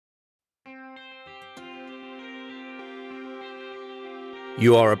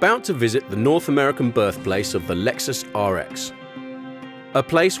You are about to visit the North American birthplace of the Lexus RX. A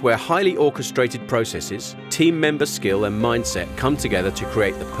place where highly orchestrated processes, team member skill and mindset come together to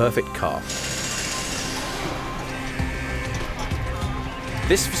create the perfect car.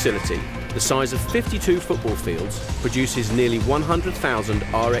 This facility, the size of 52 football fields, produces nearly 100,000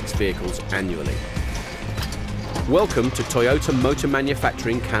 RX vehicles annually. Welcome to Toyota Motor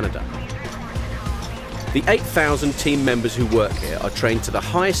Manufacturing Canada. The 8,000 team members who work here are trained to the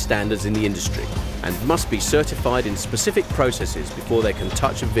highest standards in the industry and must be certified in specific processes before they can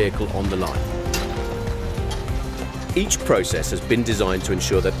touch a vehicle on the line. Each process has been designed to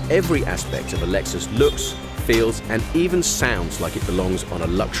ensure that every aspect of a Lexus looks, feels and even sounds like it belongs on a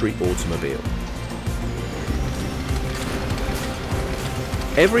luxury automobile.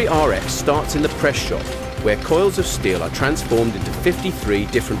 Every RX starts in the press shop, where coils of steel are transformed into 53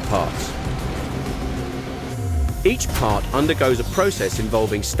 different parts. Each part undergoes a process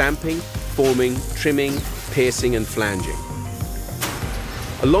involving stamping, forming, trimming, piercing and flanging.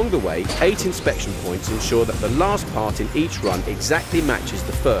 Along the way, 8 inspection points ensure that the last part in each run exactly matches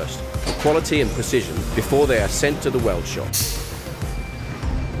the first for quality and precision before they are sent to the weld shop.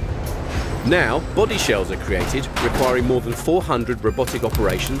 Now, body shells are created, requiring more than 400 robotic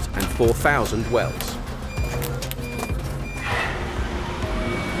operations and 4,000 welds.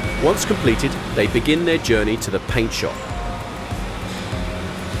 Once completed, they begin their journey to the paint shop.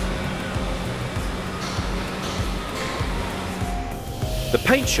 The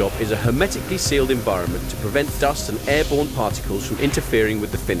paint shop is a hermetically sealed environment to prevent dust and airborne particles from interfering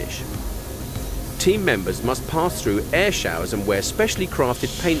with the finish. Team members must pass through air showers and wear specially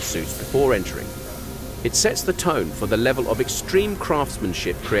crafted paint suits before entering. It sets the tone for the level of extreme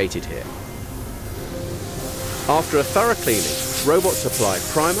craftsmanship created here. After a thorough cleaning, robots apply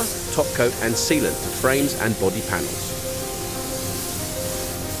primer, top coat and sealant to frames and body panels.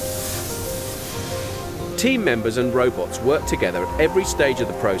 Team members and robots work together at every stage of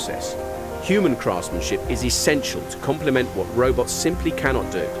the process. Human craftsmanship is essential to complement what robots simply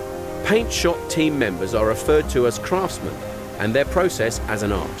cannot do. Paint shop team members are referred to as craftsmen and their process as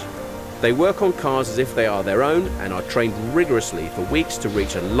an art. They work on cars as if they are their own and are trained rigorously for weeks to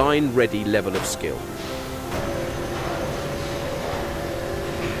reach a line-ready level of skill.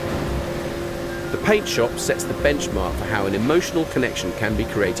 The paint shop sets the benchmark for how an emotional connection can be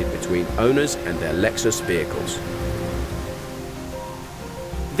created between owners and their Lexus vehicles.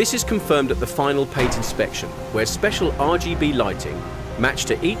 This is confirmed at the final paint inspection, where special RGB lighting, matched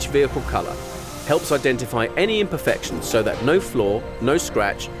to each vehicle colour, helps identify any imperfections so that no flaw, no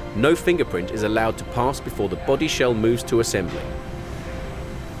scratch, no fingerprint is allowed to pass before the body shell moves to assembly.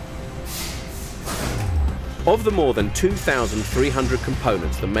 Of the more than 2,300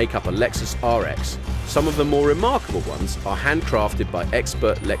 components that make up a Lexus RX, some of the more remarkable ones are handcrafted by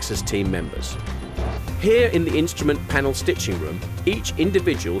expert Lexus team members. Here in the instrument panel stitching room, each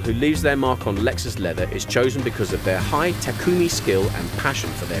individual who leaves their mark on Lexus leather is chosen because of their high Takumi skill and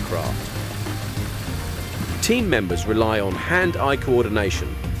passion for their craft. Team members rely on hand-eye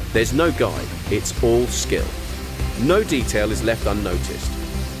coordination. There's no guide, it's all skill. No detail is left unnoticed.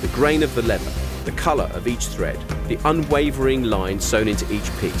 The grain of the leather, the colour of each thread, the unwavering line sewn into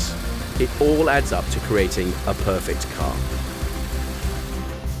each piece. It all adds up to creating a perfect car.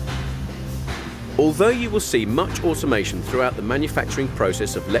 Although you will see much automation throughout the manufacturing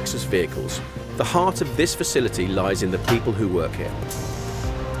process of Lexus vehicles, the heart of this facility lies in the people who work here.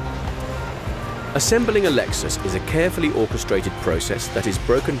 Assembling a Lexus is a carefully orchestrated process that is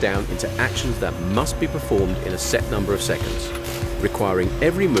broken down into actions that must be performed in a set number of seconds, requiring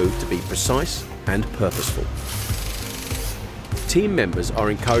every move to be precise and purposeful. Team members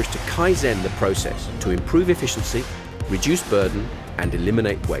are encouraged to Kaizen the process to improve efficiency, reduce burden and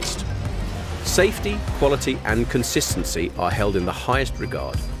eliminate waste. Safety, quality and consistency are held in the highest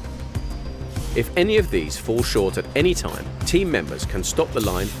regard. If any of these fall short at any time, team members can stop the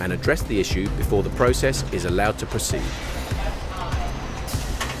line and address the issue before the process is allowed to proceed.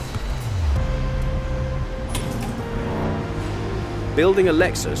 Building a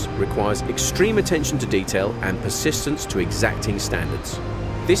Lexus requires extreme attention to detail and persistence to exacting standards.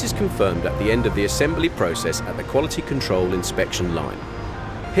 This is confirmed at the end of the assembly process at the quality control inspection line.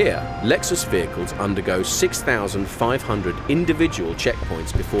 Here, Lexus vehicles undergo 6,500 individual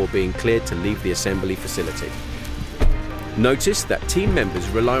checkpoints before being cleared to leave the assembly facility. Notice that team members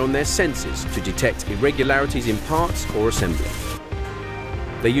rely on their senses to detect irregularities in parts or assembly.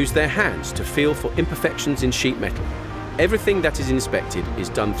 They use their hands to feel for imperfections in sheet metal. Everything that is inspected is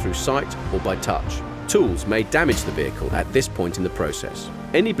done through sight or by touch. Tools may damage the vehicle at this point in the process.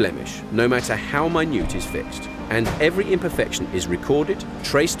 Any blemish, no matter how minute, is fixed, and every imperfection is recorded,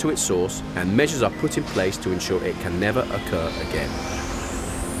 traced to its source, and measures are put in place to ensure it can never occur again.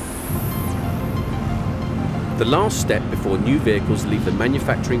 The last step before new vehicles leave the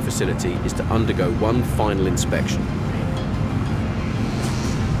manufacturing facility is to undergo one final inspection.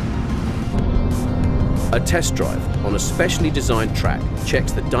 A test drive on a specially designed track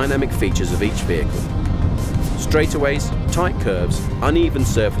checks the dynamic features of each vehicle. Straightaways, tight curves, uneven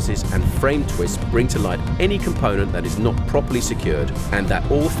surfaces and frame twists bring to light any component that is not properly secured and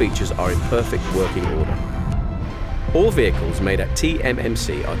that all features are in perfect working order. All vehicles made at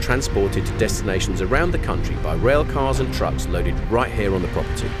TMMC are transported to destinations around the country by rail cars and trucks loaded right here on the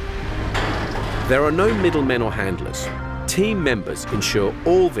property. There are no middlemen or handlers. Team members ensure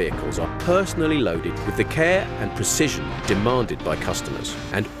all vehicles are personally loaded with the care and precision demanded by customers,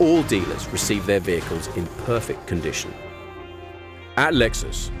 and all dealers receive their vehicles in perfect condition. At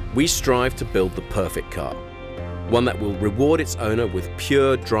Lexus, we strive to build the perfect car, one that will reward its owner with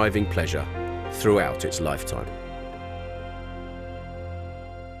pure driving pleasure throughout its lifetime.